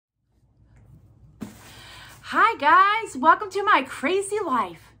Hi guys, welcome to my crazy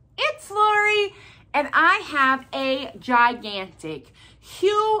life. It's Lori and I have a gigantic,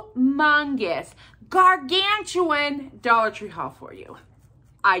 humongous, gargantuan Dollar Tree haul for you.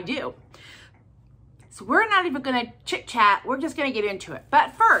 I do. So we're not even gonna chit chat, we're just gonna get into it.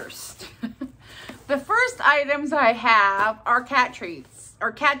 But first, the first items I have are cat treats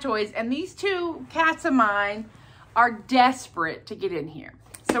or cat toys, and these two cats of mine are desperate to get in here.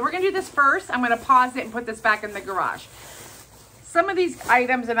 So we're gonna do this first. I'm gonna pause it and put this back in the garage. Some of these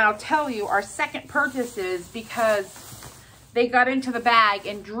items, and I'll tell you, are second purchases because they got into the bag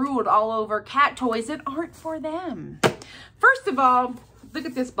and drooled all over cat toys that aren't for them. First of all, look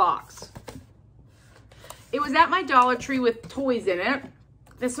at this box. It was at my Dollar Tree with toys in it.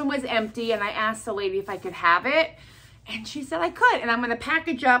 This one was empty and I asked the lady if I could have it and she said I could. And I'm gonna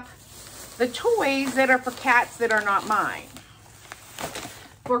package up the toys that are for cats that are not mine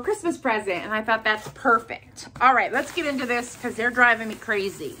for a Christmas present, and I thought that's perfect. All right, let's get into this because they're driving me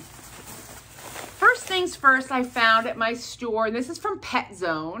crazy. First things first, I found at my store, and this is from Pet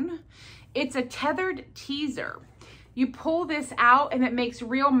Zone. It's a tethered teaser. You pull this out and it makes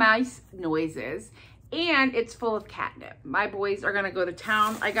real mice noises, and it's full of catnip. My boys are gonna go to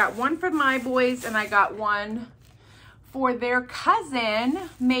town. I got one for my boys and I got one for their cousin,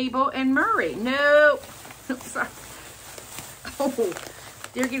 Mabel and Murray. No, sorry. Oh.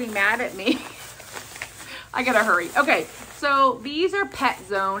 They're getting mad at me. I gotta hurry. Okay, so these are Pet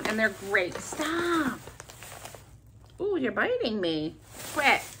Zone and they're great. Stop. Ooh, you're biting me.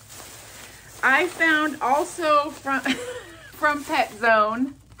 Quit. I found also from Pet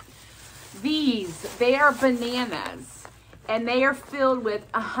Zone, they are bananas and they are filled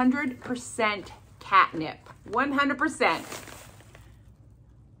with 100% catnip. 100%.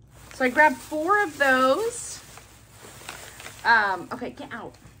 So I grabbed 4 of those. Okay, get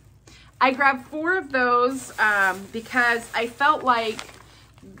out. I grabbed 4 of those because I felt like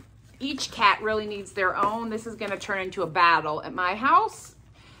each cat really needs their own. This is gonna turn into a battle at my house.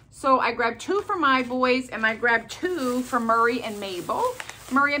 So I grabbed 2 for my boys and I grabbed 2 for Murray and Mabel.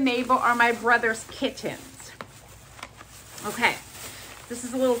 Murray and Mabel are my brother's kittens. Okay, this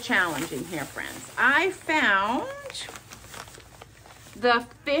is a little challenging here, friends. I found the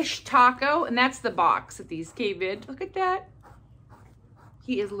fish taco, and that's the box that these came in. Look at that.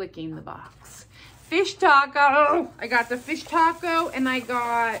 He is licking the box. Fish taco. I got the fish taco and I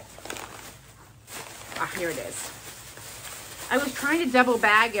got, here it is. I was trying to double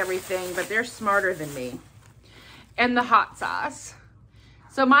bag everything, but they're smarter than me. And the hot sauce.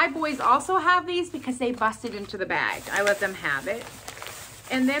 So my boys also have these because they busted into the bag. I let them have it.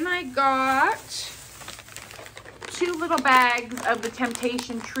 And then I got 2 little bags of the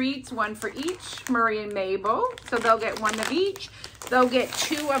Temptation treats, one for each, Murray and Mabel. So they'll get 1 of each. They'll get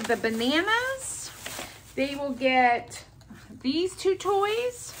 2 of the bananas. They will get these 2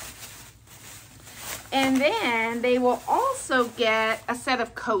 toys. And then they will also get a set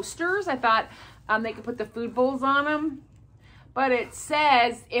of coasters. I thought they could put the food bowls on them. But it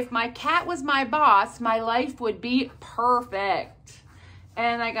says, if my cat was my boss, my life would be perfect.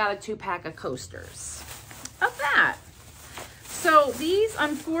 And I got a 2-pack of coasters of that. So these,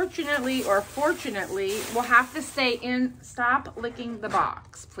 unfortunately or fortunately, will have to stay in. Stop licking the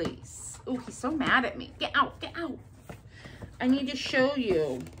box, please. Oh, he's so mad at me. Get out, get out. I need to show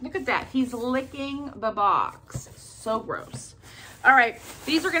you. Look at that. He's licking the box. So gross. All right,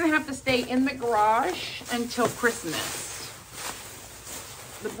 these are gonna have to stay in the garage until Christmas.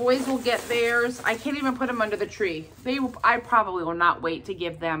 The boys will get theirs. I can't even put them under the tree. I probably will not wait to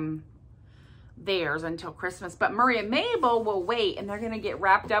give them theirs until Christmas, but Murray and Mabel will wait and they're gonna get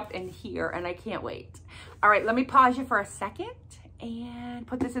wrapped up in here and I can't wait. All right, let me pause you for a second and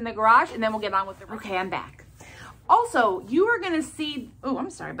put this in the garage and then we'll get on with the, okay, I'm back. Also, you are gonna see, oh,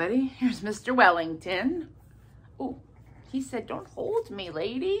 I'm sorry, buddy. Here's Mr. Wellington. Oh, he said, don't hold me,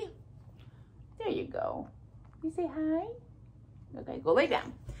 lady. There you go. You say hi? Okay, go lay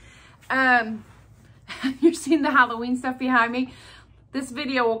down. You're seeing the Halloween stuff behind me. This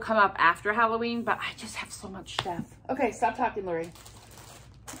video will come up after Halloween, but I just have so much stuff. Okay, stop talking, Lori.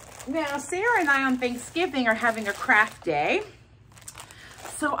 Now, Sarah and I on Thanksgiving are having a craft day.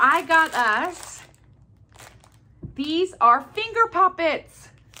 So I got us, these are finger puppets.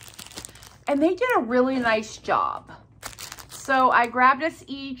 And they did a really nice job. So I grabbed us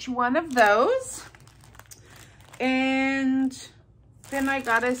each one of those. And then I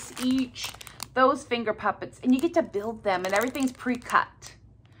got us each those finger puppets, and you get to build them and everything's pre-cut.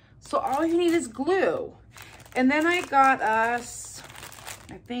 So all you need is glue. And then I got us,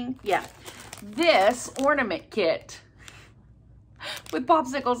 I think, yeah, this ornament kit with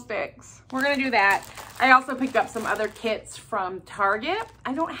popsicle sticks. We're gonna do that. I also picked up some other kits from Target.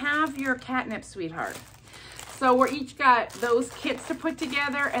 I don't have your catnip, sweetheart. So we're each got those kits to put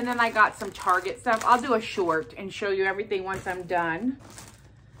together, and then I got some Target stuff. I'll do a short and show you everything once I'm done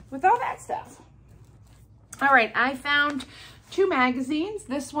with all that stuff. All right, I found 2 magazines.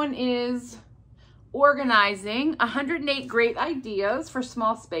 This one is Organizing, 108 Great Ideas for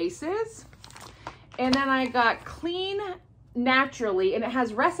Small Spaces. And then I got Clean Naturally, and it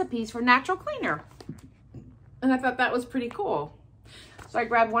has recipes for natural cleaner. And I thought that was pretty cool. So I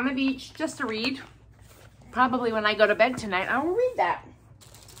grabbed one of each just to read. Probably when I go to bed tonight, I will read that.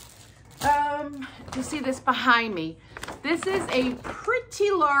 You see this behind me. This is a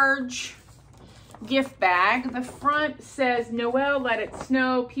pretty large gift bag. The front says, Noel, let it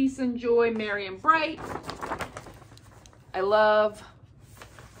snow, peace and joy, merry and bright. I love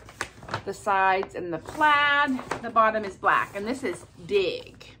the sides and the plaid. The bottom is black, and this is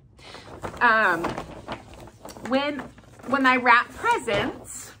big. When I wrap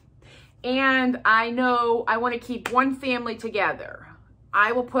presents, and I know I want to keep one family together,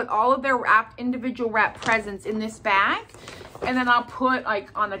 I will put all of their individual wrapped presents in this bag, and then I'll put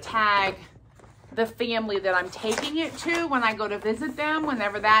like on the tag the family that I'm taking it to when I go to visit them,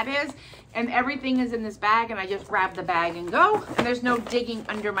 whenever that is, and everything is in this bag, and I just grab the bag and go, and there's no digging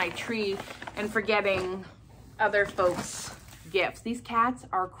under my tree and forgetting other folks' gifts. These cats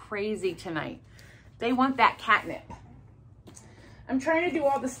are crazy tonight. They want that catnip. I'm trying to do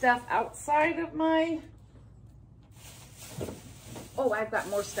all the stuff outside of my... Oh, I've got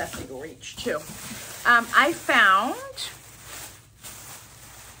more stuff to go reach too. I found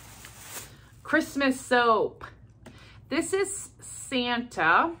Christmas soap. This is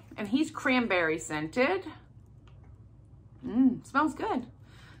Santa, and he's cranberry scented. Smells good.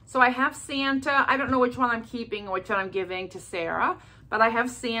 So I have Santa. I don't know which one I'm keeping and which one I'm giving to Sarah, but I have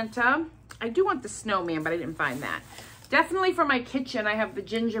Santa. I do want the snowman, but I didn't find that. Definitely for my kitchen, I have the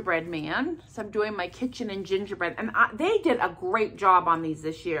gingerbread man. So I'm doing my kitchen and gingerbread. And they did a great job on these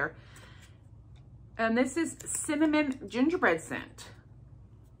this year. And this is cinnamon gingerbread scent.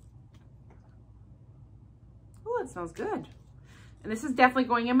 Oh, it smells good. And this is definitely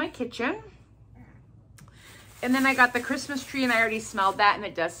going in my kitchen. And then I got the Christmas tree, and I already smelled that, and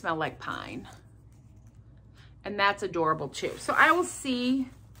it does smell like pine. And that's adorable too. So I will see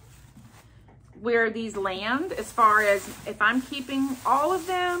where these land as far as if I'm keeping all of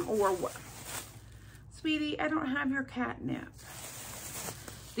them or what. Sweetie, I don't have your catnip.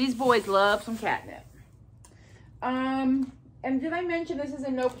 These boys love some catnip. And did I mention this is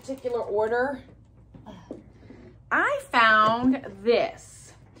in no particular order? I found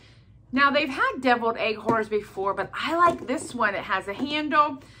this. Now they've had deviled egg holders before, but I like this one. It has a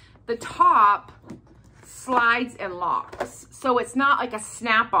handle. The top slides and locks. So it's not like a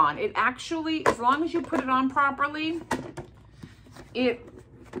snap-on. It actually, as long as you put it on properly, it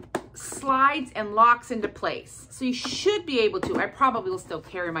slides and locks into place. So you should be able to. I probably will still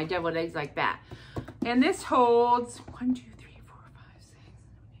carry my deviled eggs like that. And this holds 1, 2, 3, 4, 5, 6, 7,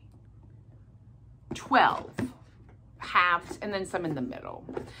 8, 12 halves, and then some in the middle.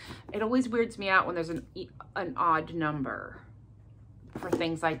 It always weirds me out when there's an odd number for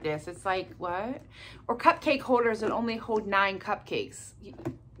things like this. It's like, what? Or cupcake holders that only hold 9 cupcakes.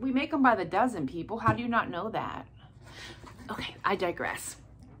 We make them by the dozen, people. How do you not know that? Okay, I digress.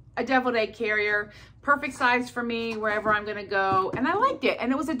 A deviled egg carrier, perfect size for me wherever I'm gonna go. And I liked it,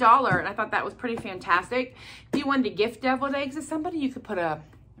 and it was $1, and I thought that was pretty fantastic. If you wanted to gift deviled eggs to somebody, you could put a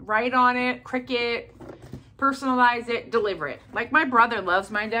write on it, cricket, personalize it, deliver it. Like my brother loves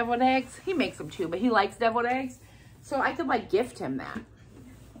my deviled eggs. He makes them too, but he likes deviled eggs. So I could like gift him that.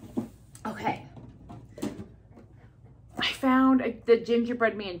 Okay. I found the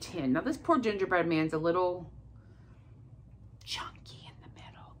gingerbread man tin. Now this poor gingerbread man's a little chunky in the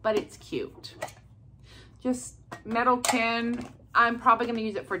middle, but it's cute. Just metal tin. I'm probably gonna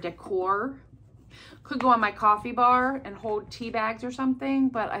use it for decor. Could go on my coffee bar and hold tea bags or something,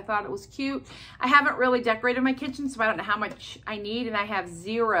 but I thought it was cute. I haven't really decorated my kitchen, so I don't know how much I need, and I have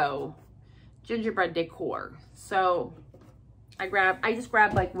 0 gingerbread decor. So I just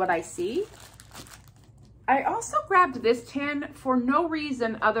grabbed like what I see. I also grabbed this tin for no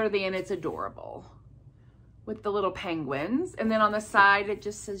reason other than it's adorable with the little penguins. And then on the side, it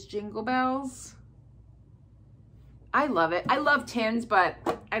just says Jingle Bells. I love it. I love tins, but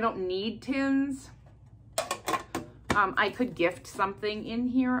I don't need tins. I could gift something in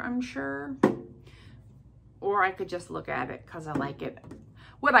here, I'm sure. Or I could just look at it because I like it.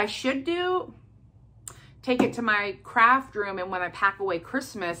 What I should do, take it to my craft room, and when I pack away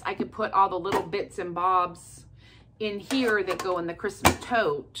Christmas, I could put all the little bits and bobs in here that go in the Christmas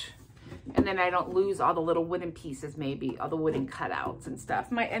tote And then I don't lose all the little wooden pieces, maybe all the wooden cutouts and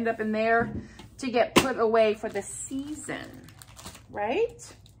stuff. Might end up in there to get put away for the season,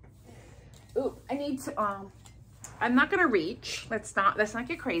 right? Ooh, I need to, I'm not gonna reach. Let's not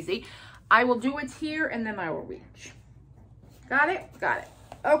get crazy. I will do it here and then I will reach. Got it? Got it.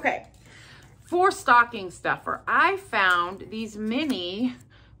 Okay. For stocking stuffer, I found these mini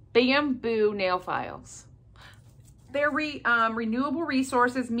bamboo nail files. They're renewable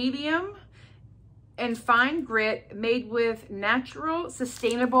resources, medium and fine grit, made with natural,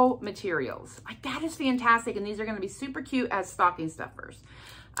 sustainable materials. Like, that is fantastic, and these are gonna be super cute as stocking stuffers.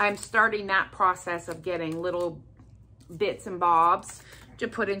 I'm starting that process of getting little bits and bobs to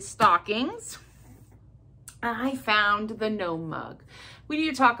put in stockings. I found the gnome mug. We need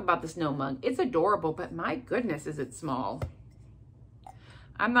to talk about this gnome mug. It's adorable, but my goodness, is it small.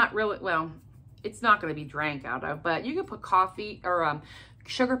 I'm not really, well, it's not going to be drank out of, but you can put coffee or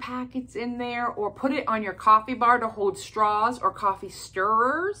sugar packets in there, or put it on your coffee bar to hold straws or coffee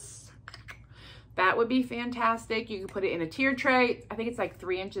stirrers. That would be fantastic. You can put it in a tier tray. I think it's like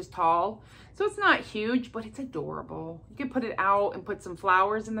 3 inches tall. So it's not huge, but it's adorable. You can put it out and put some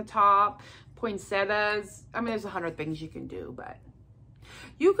flowers in the top, poinsettias. I mean, there's 100 things you can do, but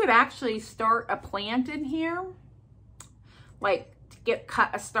you could actually start a plant in here, like cut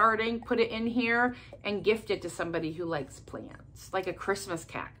a starting, put it in here and gift it to somebody who likes plants. Like a Christmas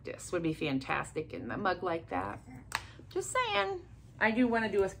cactus would be fantastic in a mug like that. Just saying. I do want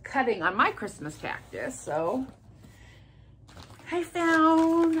to do a cutting on my Christmas cactus, so I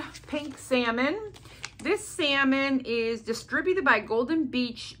found pink salmon. This salmon is distributed by Golden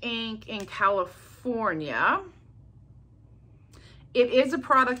Beach Inc. in California. It is a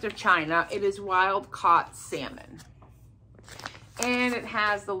product of China. It is wild caught salmon. And it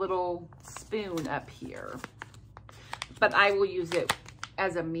has the little spoon up here. But I will use it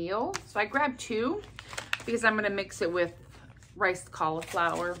as a meal. So I grabbed 2 because I'm going to mix it with riced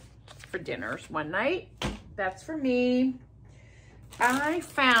cauliflower for dinners one night. That's for me. I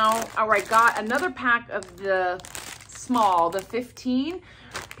got another pack of the small, the 15,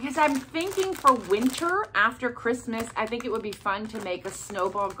 because I'm thinking for winter after Christmas, I think it would be fun to make a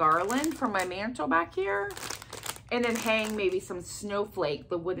snowball garland for my mantle back here, and then hang maybe some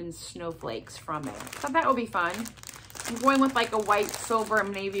the wooden snowflakes from it. So that would be fun. I'm going with like a white, silver,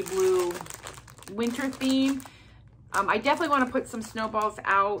 and navy blue winter theme. I definitely want to put some snowballs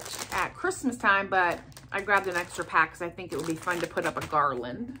out at Christmas time, but I grabbed an extra pack because I think it would be fun to put up a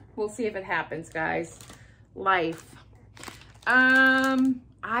garland. We'll see if it happens, guys. Life.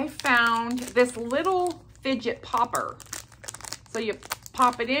 I found this little fidget popper. So you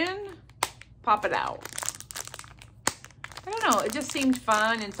pop it in, pop it out. I don't know, it just seemed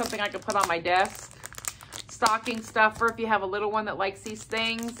fun and something I could put on my desk. Stocking stuffer if you have a little one that likes these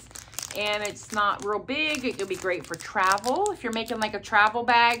things. And it's not real big. It could be great for travel. If you're making like a travel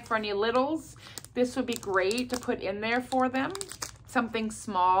bag for any littles, this would be great to put in there for them. Something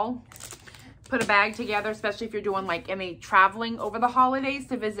small. Put a bag together, especially if you're doing like any traveling over the holidays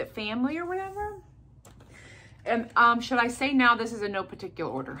to visit family or whatever. And should I say now this is in no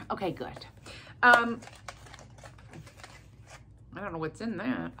particular order? Okay, good. I don't know what's in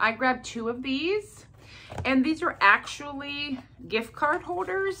there. I grabbed 2 of these. And these are actually gift card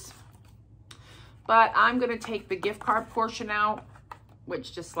holders. But I'm going to take the gift card portion out,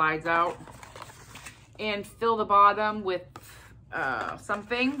 which just slides out, and fill the bottom with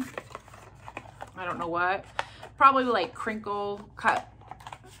something. I don't know what. Probably like crinkle cut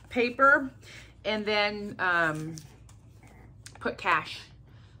paper. And then put cash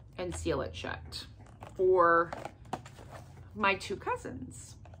and seal it shut for my 2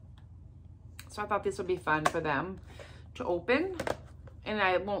 cousins. So I thought this would be fun for them to open. And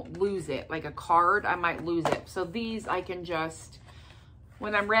I won't lose it. Like a card, I might lose it. So these I can just,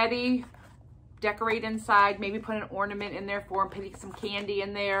 when I'm ready, decorate inside, maybe put an ornament in there for them, put some candy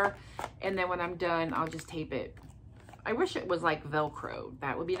in there. And then when I'm done, I'll just tape it. I wish it was like Velcro.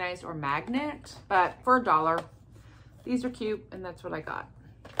 That would be nice, or magnet. But for $1, these are cute, and that's what I got.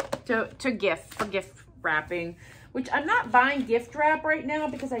 For gift wrapping. Which I'm not buying gift wrap right now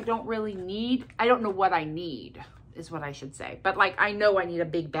because I don't really need, I don't know what I need, is what I should say. But like, I know I need a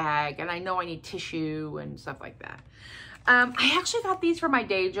big bag, and I know I need tissue and stuff like that. I actually got these for my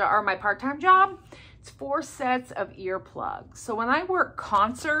day job, or my part-time job. It's 4 sets of earplugs. So when I work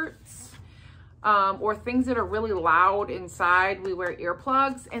concerts, or things that are really loud inside, we wear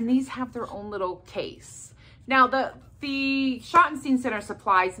earplugs, and these have their own little case. Now the Schottenstein Center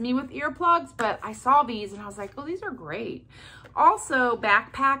supplies me with earplugs, but I saw these and I was like, oh, these are great. Also,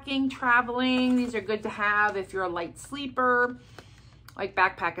 backpacking, traveling, these are good to have if you're a light sleeper. like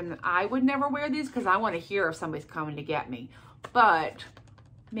backpacking. I would never wear these because I want to hear if somebody's coming to get me. But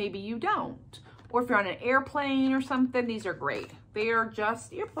maybe you don't. Or if you're on an airplane or something, these are great. They are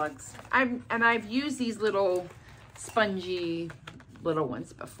just earplugs. I've used these little spongy little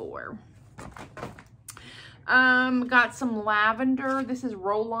ones before. Got some lavender. This is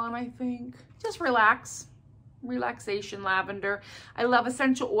roll-on, I think. Just relaxation lavender. I love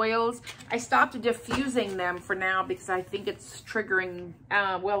essential oils. I stopped diffusing them for now because I think it's triggering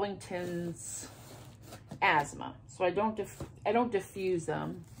Wellington's asthma. So I don't diffuse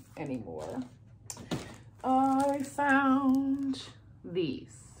them anymore. I found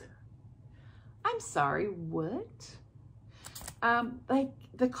these. I'm sorry, what? Like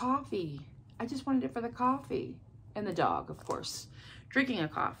the coffee. I just wanted it for the coffee and the dog, of course, drinking a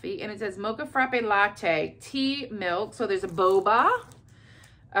coffee. And it says mocha frappe latte, tea, milk. So there's a boba,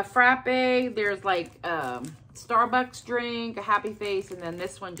 a frappe. There's like Starbucks drink, a happy face. And then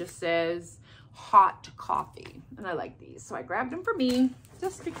this one just says hot coffee. And I like these. So I grabbed them for me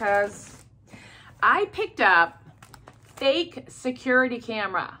just because. I picked up fake security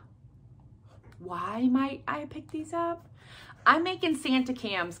camera. Why might I pick these up? I'm making Santa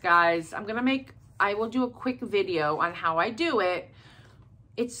cams, guys. I will do a quick video on how I do it.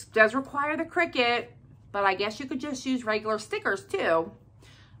 It does require the Cricut, but I guess you could just use regular stickers too.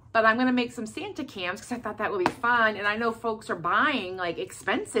 But I'm gonna make some Santa cams because I thought that would be fun. And I know folks are buying like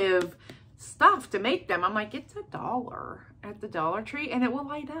expensive stuff to make them. I'm like, it's $1 at the Dollar Tree and it will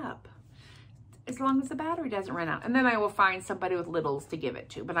light up as long as the battery doesn't run out. And then I will find somebody with littles to give it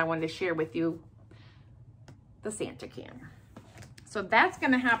to. But I wanted to share with you the Santa cam. So that's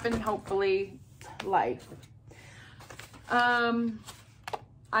going to happen, hopefully, live. I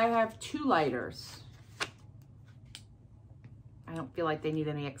have 2 lighters. I don't feel like they need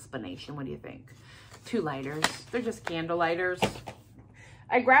any explanation. What do you think? 2 lighters. They're just candle lighters.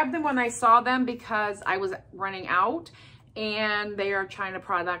 I grabbed them when I saw them because I was running out. And they are China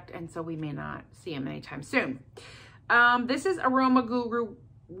product, and so we may not see them anytime soon. This is Aroma Guru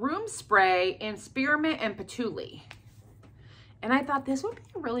Room Spray in Spearmint and Patchouli. And I thought this would be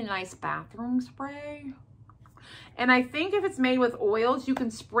a really nice bathroom spray. And I think if it's made with oils, you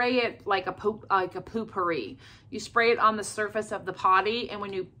can spray it like a potpourri. You spray it on the surface of the potty, and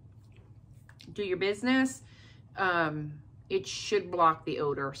when you do your business, it should block the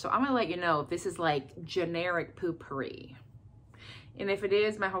odor. So I'm gonna let you know if this is like generic potpourri. And if it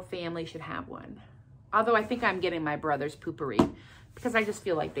is, my whole family should have one. Although I think I'm getting my brother's potpourri because I just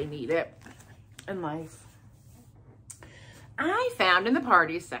feel like they need it in life. I found in the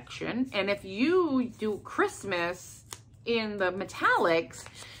party section, and if you do Christmas in the metallics,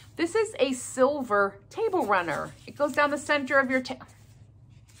 this is a silver table runner. It goes down the center of your table.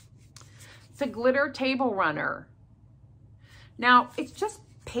 It's a glitter table runner. Now, it's just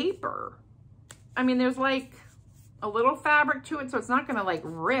paper. I mean, there's like a little fabric to it, so it's not gonna like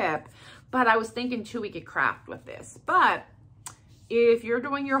rip, but I was thinking too, we could craft with this. But if you're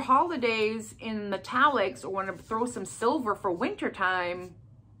doing your holidays in metallics or want to throw some silver for winter time,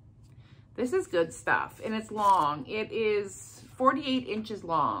 this is good stuff. And it's long. It is 48 inches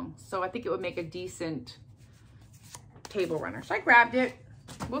long, so I think it would make a decent table runner. So I grabbed it.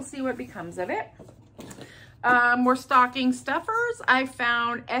 We'll see what becomes of it. More stocking stuffers. I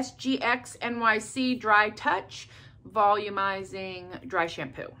found SGX NYC Dry Touch Volumizing Dry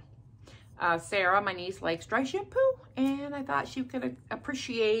Shampoo. Sarah, my niece, likes dry shampoo, and I thought she could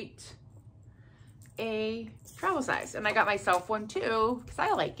appreciate a travel size. And I got myself one too, because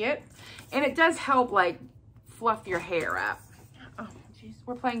I like it. And it does help like fluff your hair up. Oh, jeez,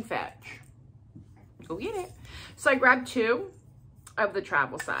 we're playing fetch. Go get it. So I grabbed 2 of the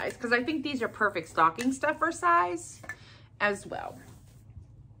travel size because I think these are perfect stocking stuffer size as well.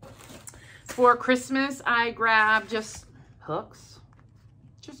 For Christmas, I grabbed just hooks,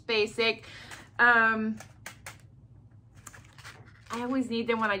 just basic. I always need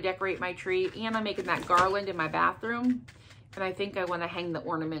them when I decorate my tree, and I'm making that garland in my bathroom, and I think I want to hang the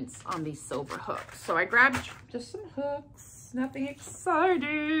ornaments on these silver hooks. So I grabbed just some hooks, nothing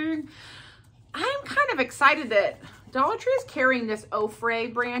exciting. I'm kind of excited that Dollar Tree is carrying this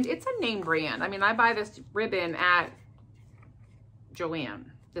Ofray brand. It's a name brand. I mean, I buy this ribbon at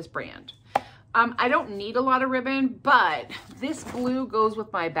Joann, this brand. I don't need a lot of ribbon, but this blue goes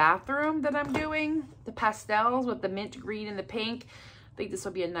with my bathroom that I'm doing. The pastels with the mint green and the pink. I think this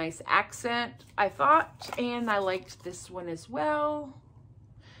will be a nice accent, I thought. And I liked this one as well.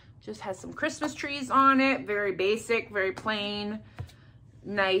 Just has some Christmas trees on it. Very basic, very plain.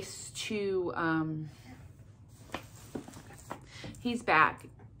 Nice to, he's back.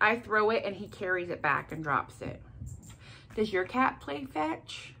 I throw it and he carries it back and drops it. Does your cat play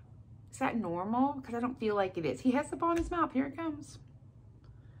fetch? Is that normal? Because I don't feel like it is. He has the ball in his mouth. Here it comes.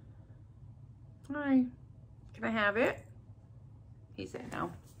 Hi. Can I have it? He said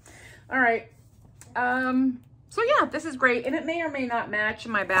no. All right. So yeah, this is great. And it may or may not match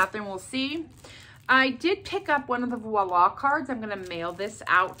in my bathroom. We'll see. I did pick up one of the Voila cards. I'm going to mail this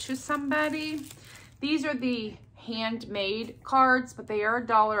out to somebody. These are the handmade cards, but they are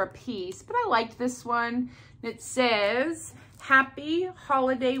 $1 a piece. But I liked this one. It says, Happy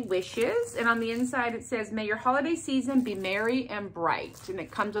Holiday Wishes. And on the inside it says, may your holiday season be merry and bright. And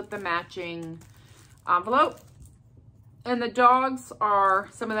it comes with the matching envelope. And the dogs are,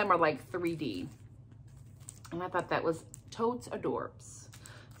 some of them are like 3D. And I thought that was totes adorbs.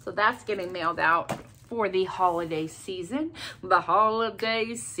 So that's getting mailed out for the holiday season. The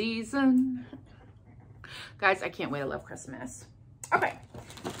holiday season. Guys, I can't wait. I love Christmas. Okay.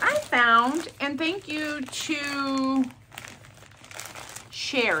 I found, and thank you to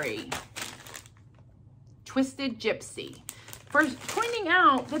Sherry, Twisted Gypsy, for pointing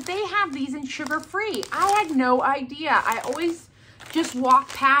out that they have these in sugar-free. I had no idea. I always just walk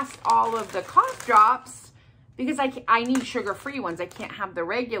past all of the cough drops because I need sugar-free ones. I can't have the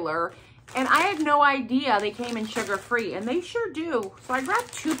regular. And I had no idea they came in sugar-free, and they sure do. So I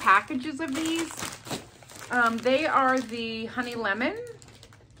grabbed 2 packages of these. They are the honey lemon.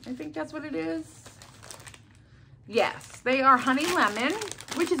 I think that's what it is. Yes, they are honey lemon,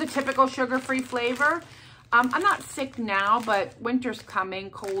 which is a typical sugar-free flavor. I'm not sick now, but winter's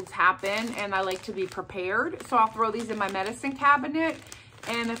coming, colds happen, and I like to be prepared. So I'll throw these in my medicine cabinet,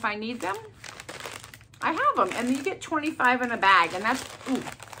 and if I need them, I have them. And you get 25 in a bag, and that's, ooh,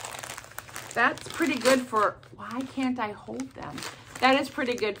 that's pretty good for, why can't I hold them? That is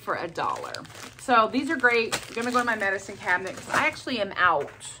pretty good for $1. So these are great. I'm gonna go in my medicine cabinet because I actually am out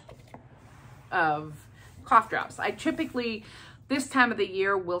of cough drops. I typically, this time of the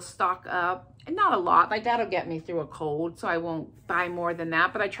year, will stock up, and not a lot, like that'll get me through a cold, so I won't buy more than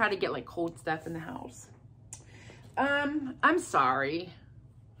that, but I try to get like cold stuff in the house. I'm sorry.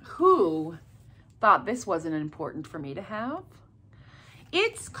 Who thought this wasn't important for me to have?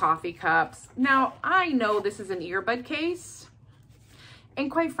 It's coffee cups. Now, I know this is an earbud case,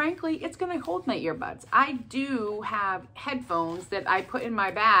 and quite frankly, it's gonna hold my earbuds. I do have headphones that I put in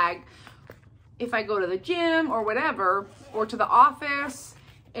my bag if I go to the gym or whatever, or to the office,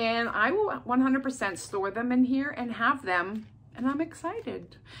 and I will 100% store them in here and have them, and I'm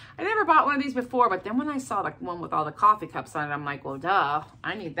excited. I never bought one of these before, but then when I saw the one with all the coffee cups on it, I'm like, well, duh,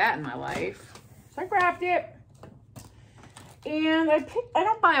 I need that in my life. So I grabbed it. And I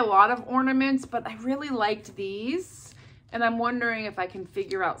don't buy a lot of ornaments, but I really liked these. And I'm wondering if I can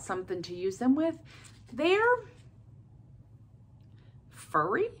figure out something to use them with. They're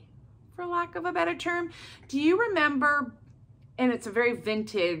furry, for lack of a better term. Do you remember, and it's a very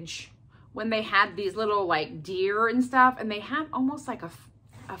vintage, when they had these little like deer and stuff, and they have almost like a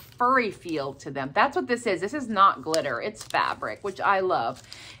furry feel to them? That's what this is. This is not glitter. It's fabric, which I love.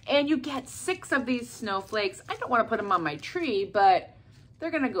 And you get 6 of these snowflakes. I don't want to put them on my tree, but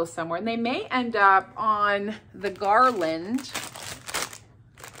they're going to go somewhere. And they may end up on the garland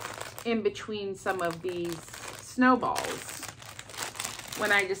in between some of these snowballs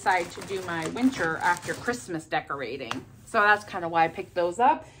when I decide to do my winter after Christmas decorating. So that's kind of why I picked those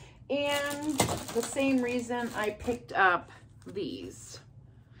up. And the same reason I picked up these.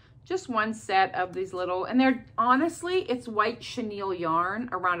 Just one set of these little, and they're, honestly, it's white chenille yarn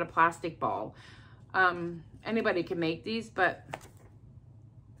around a plastic ball. Anybody can make these, but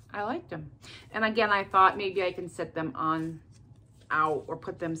I liked them. And again, I thought maybe I can set them on out or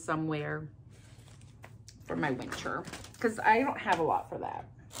put them somewhere for my winter, because I don't have a lot for that.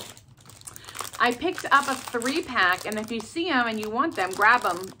 I picked up a 3-pack, and if you see them and you want them, grab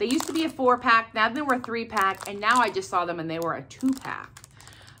them. They used to be a 4-pack, now they were a 3-pack, and now I just saw them and they were a 2-pack.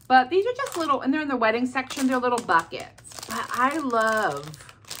 But these are just little, and they're in the wedding section, they're little buckets. But I love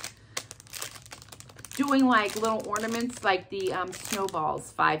doing like little ornaments like the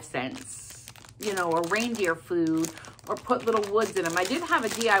snowballs, 5 cents, you know, or reindeer food, or put little woods in them. I did have a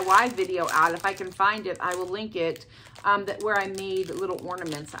DIY video out. If I can find it, I will link it, where I made little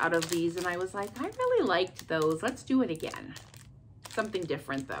ornaments out of these. And I was like, I really liked those. Let's do it again. Something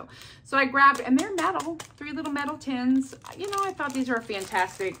different though. So I grabbed, and they're metal, 3 little metal tins. You know, I thought these were a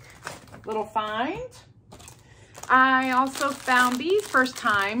fantastic little find. I also found these first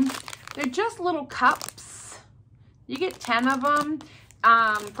time. They're just little cups. You get 10 of them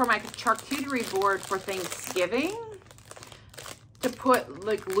for my charcuterie board for Thanksgiving, to put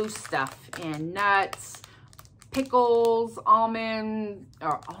like loose stuff in, nuts, pickles, almonds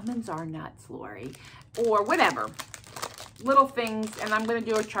are nuts, Lori, or whatever. little things, and I'm going to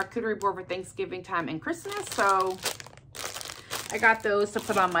do a charcuterie board for Thanksgiving time and Christmas, so I got those to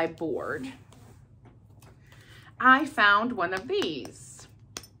put on my board. I found one of these,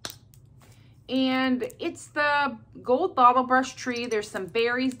 and it's the gold bottle brush tree. There's some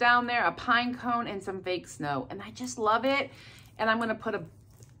berries down there, a pine cone, and some fake snow, and I just love it. And I'm going to put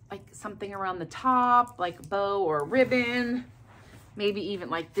like something around the top, like a bow or a ribbon, maybe even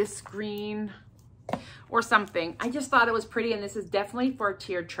like this green or something. I just thought it was pretty, and this is definitely for a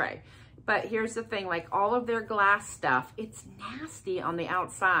tiered tray. But here's the thing, like all of their glass stuff, it's nasty on the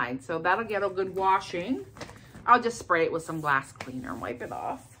outside, so that'll get a good washing. I'll just spray it with some glass cleaner and wipe it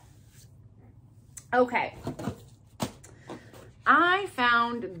off. Okay, I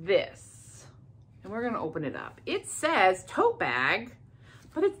found this, and we're gonna open it up. It says tote bag,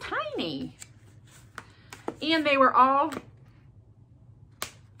 but it's tiny. And they were all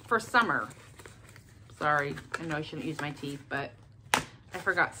for summer. Sorry, I know I shouldn't use my teeth, but I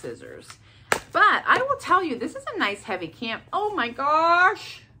forgot scissors. But I will tell you, this is a nice heavy camp. Oh my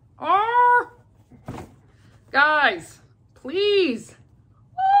gosh. Oh, guys, please.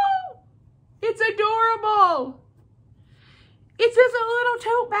 Oh, it's adorable. It's just a little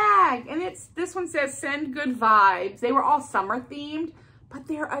tote bag. And this one says send good vibes. They were all summer themed, but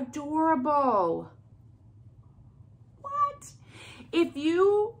they're adorable. What? If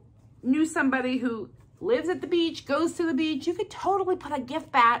you knew somebody who lives at the beach, goes to the beach, you could totally put a gift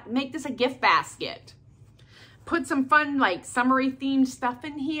make this a gift basket. Put some fun, like summery themed stuff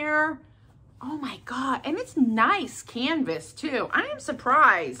in here. Oh my God, and it's nice canvas too. I am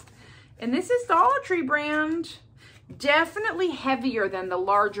surprised. And this is Dollar Tree brand. Definitely heavier than the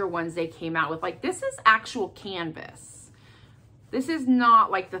larger ones they came out with. Like this is actual canvas. This is not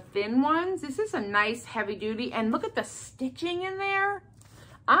like the thin ones. This is a nice heavy duty, and look at the stitching in there.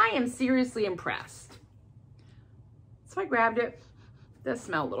 I am seriously impressed. So I grabbed it. It does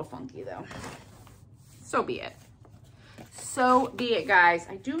smell a little funky though. So be it. So be it, guys.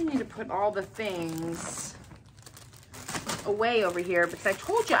 I do need to put all the things away over here because I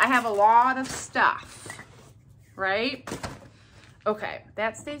told you I have a lot of stuff, right? Okay,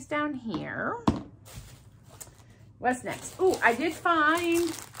 that stays down here. What's next? Oh, I did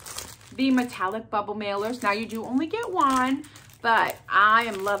find the metallic bubble mailers. Now you do only get one, but I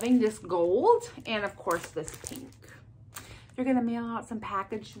am loving this gold and of course this pink. You're gonna mail out some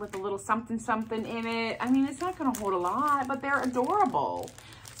package with a little something something in it. I mean, it's not gonna hold a lot, but they're adorable.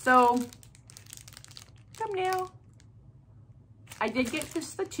 So, thumbnail. I did get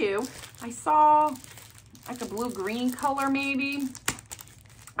just the two. I saw like a blue-green color maybe.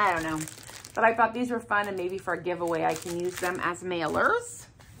 I don't know. But I thought these were fun, and maybe for a giveaway I can use them as mailers.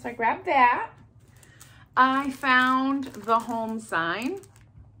 So I grabbed that. I found the home sign.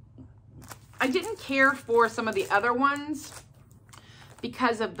 I didn't care for some of the other ones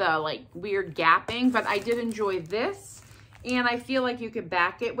because of the like weird gapping, but I did enjoy this. And I feel like you could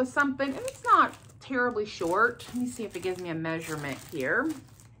back it with something, and it's not terribly short. Let me see if it gives me a measurement here.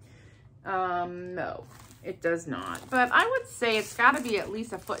 No, it does not. But I would say it's got to be at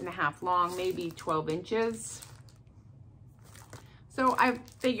least 1.5 feet long, maybe 12 inches. So I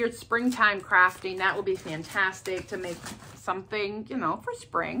figured springtime crafting, that would be fantastic to make something, you know, for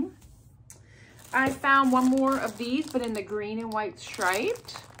spring. I found one more of these, but in the green and white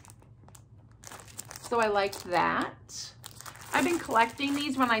striped. So I liked that. I've been collecting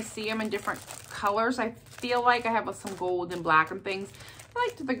these when I see them in different colors. I feel like I have some gold and black and things. I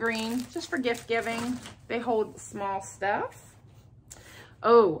liked the green, just for gift giving. They hold small stuff.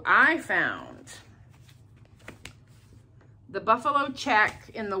 Oh, I found the buffalo check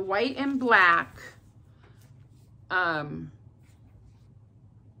in the white and black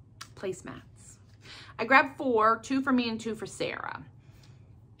placemats. I grabbed 4, 2 for me and 2 for Sarah.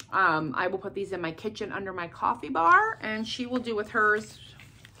 I will put these in my kitchen under my coffee bar, and she will do with hers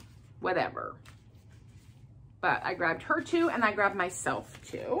whatever. But I grabbed her 2, and I grabbed myself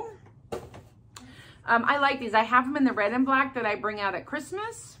 2. I like these. I have them in the red and black that I bring out at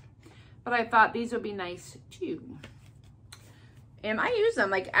Christmas, but I thought these would be nice too. And I use them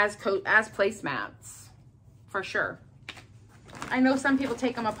like as placemats for sure. I know some people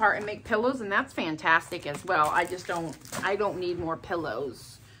take them apart and make pillows, and that's fantastic as well. I don't need more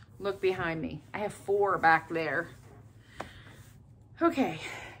pillows. Look behind me. I have 4 back there. Okay,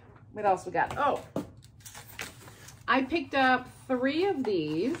 what else we got? Oh, I picked up 3 of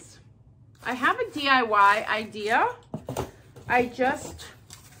these. I have a DIY idea. I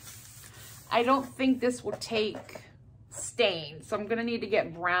don't think this will take stain, so I'm gonna need to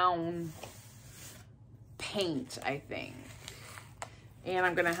get brown paint, I think. And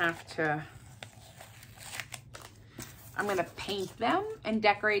I'm gonna have to I'm gonna paint them and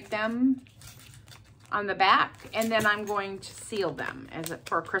decorate them on the back, and then I'm going to seal them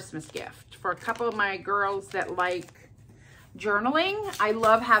for a Christmas gift. For a couple of my girls that like journaling, I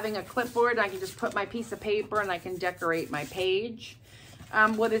love having a clipboard. I can just put my piece of paper and I can decorate my page.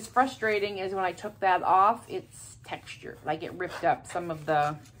 What is frustrating is when I took that off, it's texture, like it ripped up some of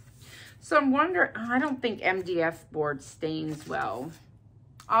the, so I'm wondering, I don't think MDF board stains well.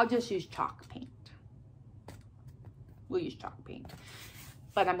 I'll just use chalk paint. We'll use chalk paint.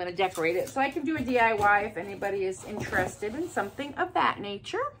 But I'm gonna decorate it so I can do a DIY if anybody is interested in something of that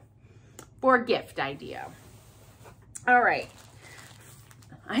nature for a gift idea. All right,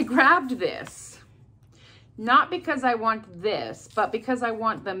 I grabbed this, not because I want this, but because I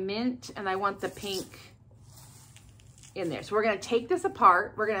want the mint and I want the pink in there. So we're gonna take this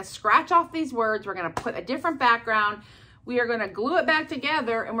apart. We're gonna scratch off these words. We're gonna put a different background. We are gonna glue it back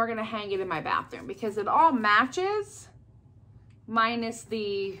together and we're gonna hang it in my bathroom because it all matches, minus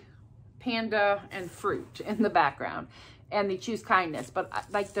the panda and fruit in the background and the choose kindness. But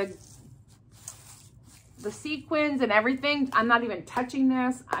like the sequins and everything, I'm not even touching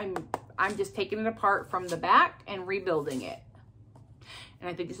this. I'm just taking it apart from the back and rebuilding it. And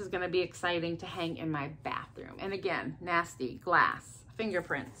I think this is gonna be exciting to hang in my bathroom. And again, nasty glass,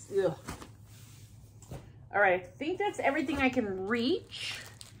 fingerprints, ugh. All right, I think that's everything I can reach.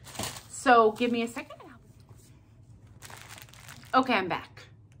 So give me a second. Okay, I'm back.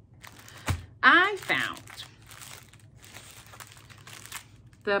 I found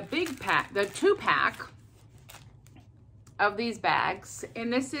the big pack, the 2-pack of these bags.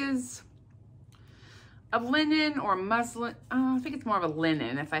 And this is a linen or muslin. I think it's more of a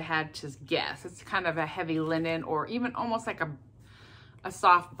linen if I had to guess. It's kind of a heavy linen or even almost like a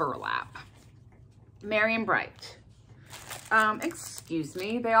soft burlap. Merry and Bright. Excuse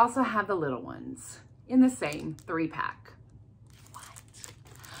me. They also have the little ones in the same 3-pack.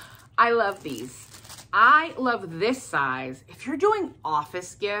 I love these. I love this size. If you're doing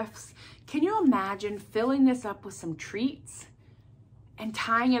office gifts, can you imagine filling this up with some treats and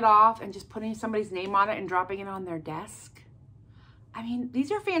tying it off and just putting somebody's name on it and dropping it on their desk? I mean,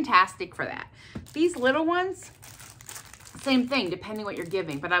 these are fantastic for that. These little ones, same thing, depending what you're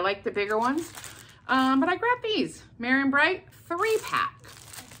giving, but I like the bigger ones. But I grabbed these, Merry and Bright 3-pack.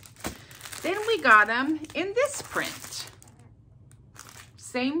 Then we got them in this print.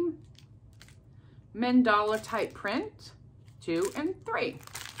 Same mandala type print, 2 and 3.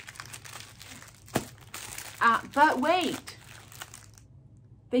 But wait,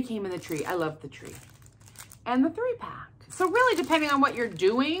 they came in the tree. I love the tree. And the 3-pack. So really, depending on what you're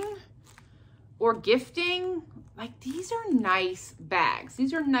doing or gifting, like these are nice bags.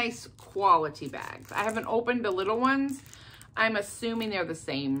 These are nice quality bags. I haven't opened the little ones. I'm assuming they're the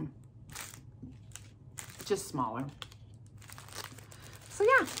same, just smaller. So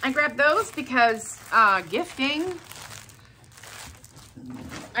yeah, I grabbed those because gifting.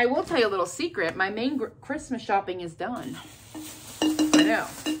 I will tell you a little secret. My main Christmas shopping is done. I know.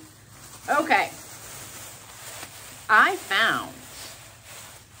 Okay. I found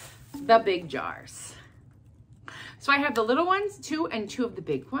the big jars. So I have the little ones, 2 and 2 of the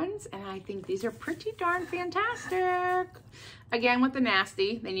big ones. And I think these are pretty darn fantastic. Again, with the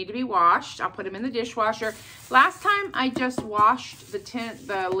nasty, they need to be washed. I'll put them in the dishwasher. Last time I just washed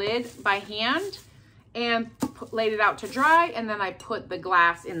the lid by hand and laid it out to dry, and then I put the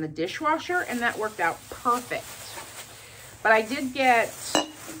glass in the dishwasher, and that worked out perfect. But I did get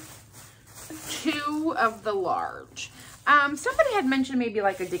 2 of the large. Somebody had mentioned maybe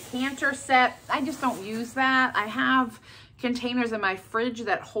like a decanter set. I just don't use that. I have containers in my fridge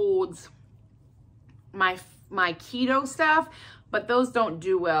that holds my keto stuff, but those don't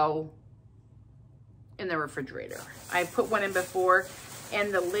do well in the refrigerator. I put one in before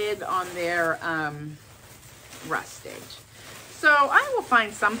and the lid on there rusted. So I will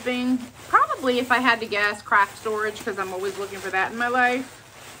find something, probably if I had to guess, craft storage, because I'm always looking for that in my life.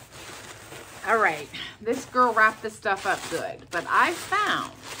 All right, this girl wrapped this stuff up good, but I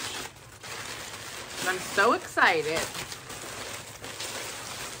found, and I'm so excited,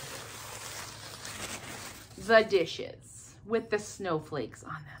 the dishes with the snowflakes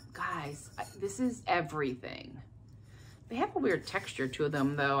on them. Guys, this is everything. They have a weird texture to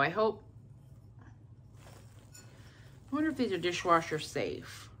them though. I wonder if these are dishwasher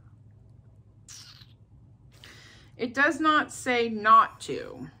safe. It does not say not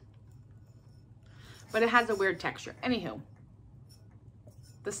to, but it has a weird texture. Anywho,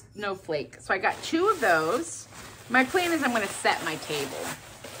 the snowflake. So I got 2 of those. My plan is I'm gonna set my table.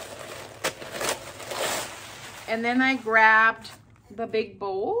 And then I grabbed the big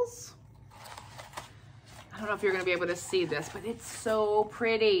bowls. don't know if you're gonna be able to see this, but it's so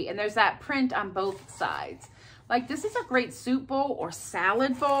pretty. And there's that print on both sides. Like, this is a great soup bowl or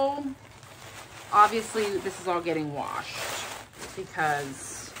salad bowl. Obviously, this is all getting washed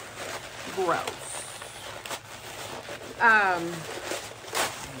because gross.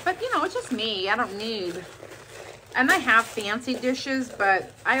 But you know, it's just me. I don't need, and I have fancy dishes,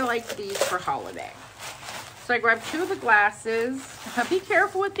 but I like these for holiday. So I grabbed 2 of the glasses. Be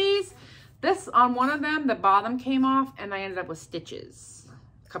careful with these. This, on one of them, the bottom came off and I ended up with stitches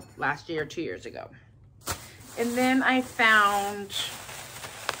last year or 2 years ago. And then I found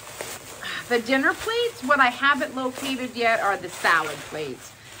the dinner plates. What I haven't located yet are the salad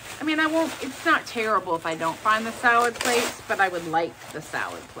plates. I mean, it's not terrible if I don't find the salad plates, but I would like the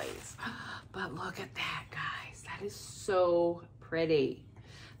salad plates. But look at that, guys. That is so pretty.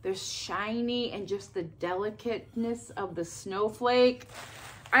 They're shiny and just the delicateness of the snowflake.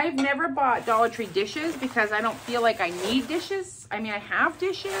 I've never bought Dollar Tree dishes because I don't feel like I need dishes. I mean, I have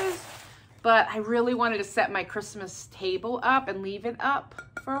dishes, but I really wanted to set my Christmas table up and leave it up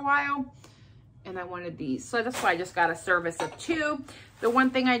for a while. And I wanted these. So that's why I just got a service of 2. The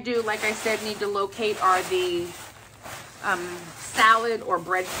one thing I do, like I said, need to locate are the salad or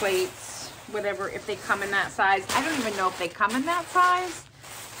bread plates, whatever, if they come in that size. I don't even know if they come in that size.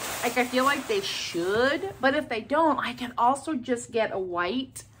 Like, I feel like they should, but if they don't, I can also just get a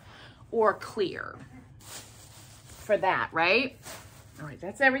white or clear for that, right? All right,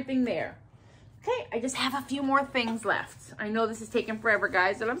 that's everything there. Okay, I just have a few more things left. I know this is taking forever,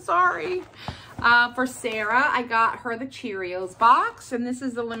 guys, and I'm sorry. For Sarah, I got her the Cheerios box, and this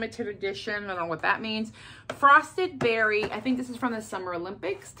is a limited edition. I don't know what that means. Frosted Berry. I think this is from the Summer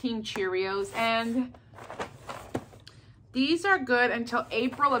Olympics, Team Cheerios, and these are good until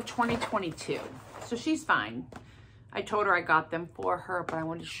April of 2022. So she's fine. I told her I got them for her, but I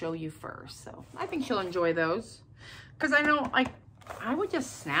wanted to show you first. So I think she'll enjoy those. Because I know, like, I would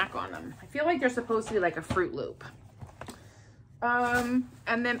just snack on them. I feel like they're supposed to be like a Fruit Loop. And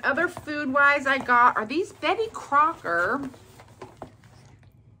then other food-wise I got are these Betty Crocker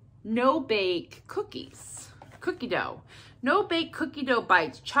no-bake cookies. Cookie dough. No-bake cookie dough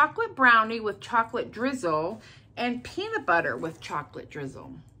bites. Chocolate brownie with chocolate drizzle and peanut butter with chocolate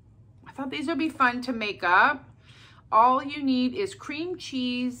drizzle. I thought these would be fun to make up. All you need is cream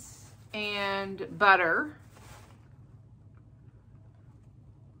cheese and butter.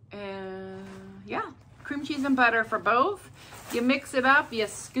 And yeah, cream cheese and butter for both. You mix it up, you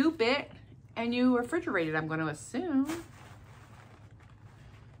scoop it, and you refrigerate it, I'm going to assume.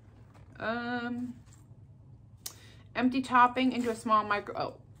 Empty topping into a small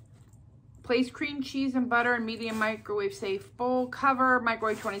place cream cheese and butter in medium microwave safe bowl. Cover,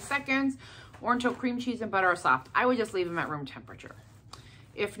 microwave 20 seconds or until cream cheese and butter are soft. I would just leave them at room temperature.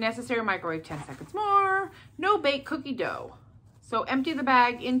 If necessary, microwave 10 seconds more. No bake cookie dough. So empty the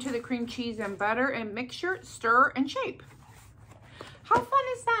bag into the cream cheese and butter and mixture, stir, and shape. How fun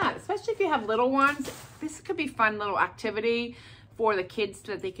is that? Especially if you have little ones. This could be fun little activity for the kids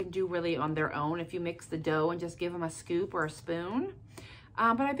that they can do really on their own if you mix the dough and just give them a scoop or a spoon.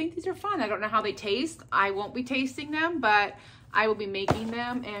 But I think these are fun. I don't know how they taste. I won't be tasting them, but I will be making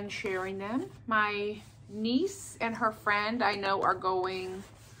them and sharing them. My niece and her friend I know are going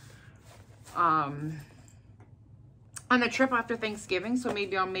on a trip after Thanksgiving, so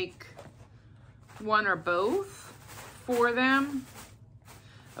maybe I'll make one or both for them.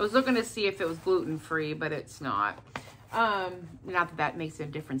 I was looking to see if it was gluten-free, but it's not. Not that makes a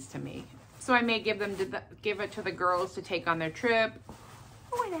difference to me. So I may give it to the girls to take on their trip,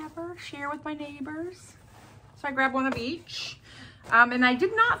 or whatever, share with my neighbors. So I grabbed one of each. And I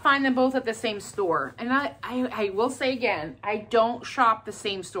did not find them both at the same store. And I will say again, I don't shop the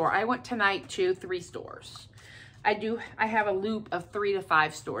same store. I went tonight to 3 stores. I have a loop of 3 to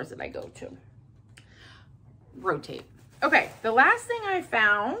 5 stores that I go to. Rotate. Okay, the last thing I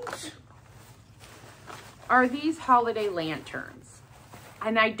found are these holiday lanterns.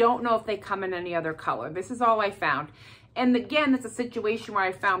 And I don't know if they come in any other color. This is all I found. And again, it's a situation where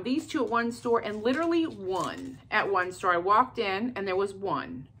I found these 2 at one store and literally 1 at one store. I walked in and there was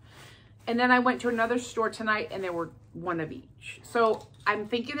 1. And then I went to another store tonight and there were 1 of each. So I'm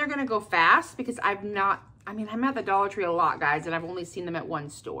thinking they're gonna go fast because I'm at the Dollar Tree a lot, guys, and I've only seen them at 1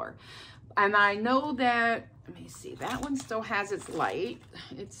 store. And I know that, let me see, that one still has its light,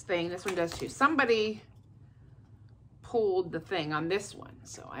 its thing. This one does too. Somebody pulled the thing on this one,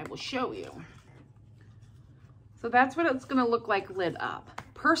 so I will show you. So that's what it's gonna look like lit up.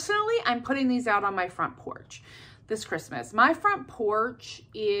 Personally, I'm putting these out on my front porch this Christmas. My front porch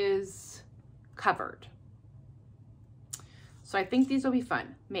is covered. So I think these will be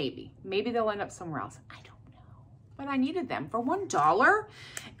fun, maybe. Maybe they'll end up somewhere else, I don't know. but I needed them for $1.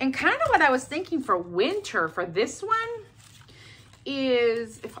 And kind of what I was thinking for winter for this one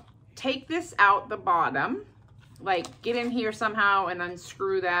is if I take this out the bottom, like get in here somehow and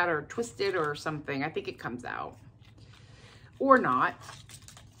unscrew that or twist it or something. I think it comes out or not.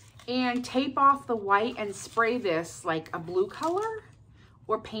 And tape off the white and spray this like a blue color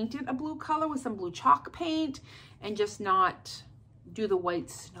or paint it a blue color with some blue chalk paint and just not do the white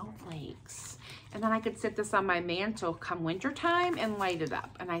snowflakes. And then I could sit this on my mantle come winter time and light it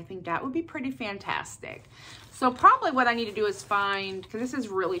up. And I think that would be pretty fantastic. So probably what I need to do is find, because this is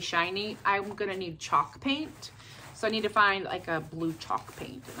really shiny, I'm gonna need chalk paint. So I need to find like a blue chalk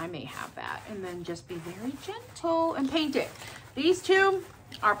paint, and I may have that. And then just be very gentle and paint it. These two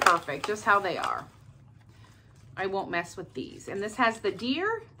are perfect, just how they are. I won't mess with these. And this has the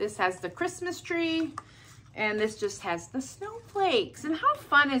deer, this has the Christmas tree, and this just has the snowflakes. And how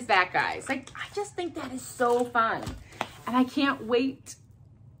fun is that, guys? Like, I just think that is so fun. And I can't wait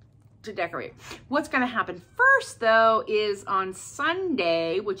to decorate. What's gonna happen first though is on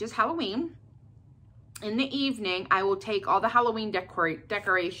Sunday, which is Halloween, in the evening, I will take all the Halloween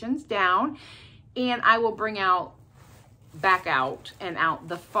decorations down and I will bring back out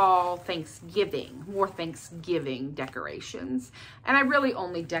the fall Thanksgiving, more Thanksgiving decorations. And I really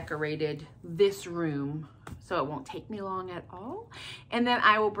only decorated this room, so it won't take me long at all. And then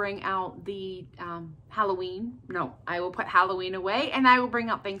I will bring out the I will put Halloween away and I will bring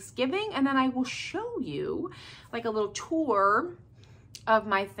out Thanksgiving, and then I will show you like a little tour of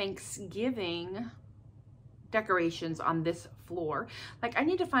my Thanksgiving decorations on this floor. Like, I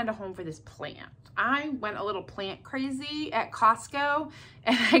need to find a home for this plant. I went a little plant crazy at Costco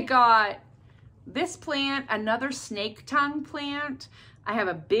and I got this plant, another snake tongue plant. I have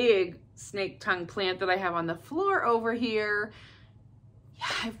a big snake tongue plant that I have on the floor over here. Yeah,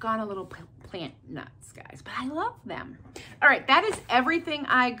 I've gone a little plant nuts, guys, but I love them. All right, that is everything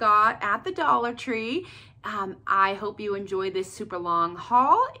I got at the Dollar Tree. I hope you enjoyed this super long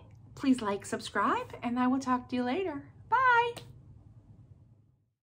haul. Please like, subscribe, and I will talk to you later.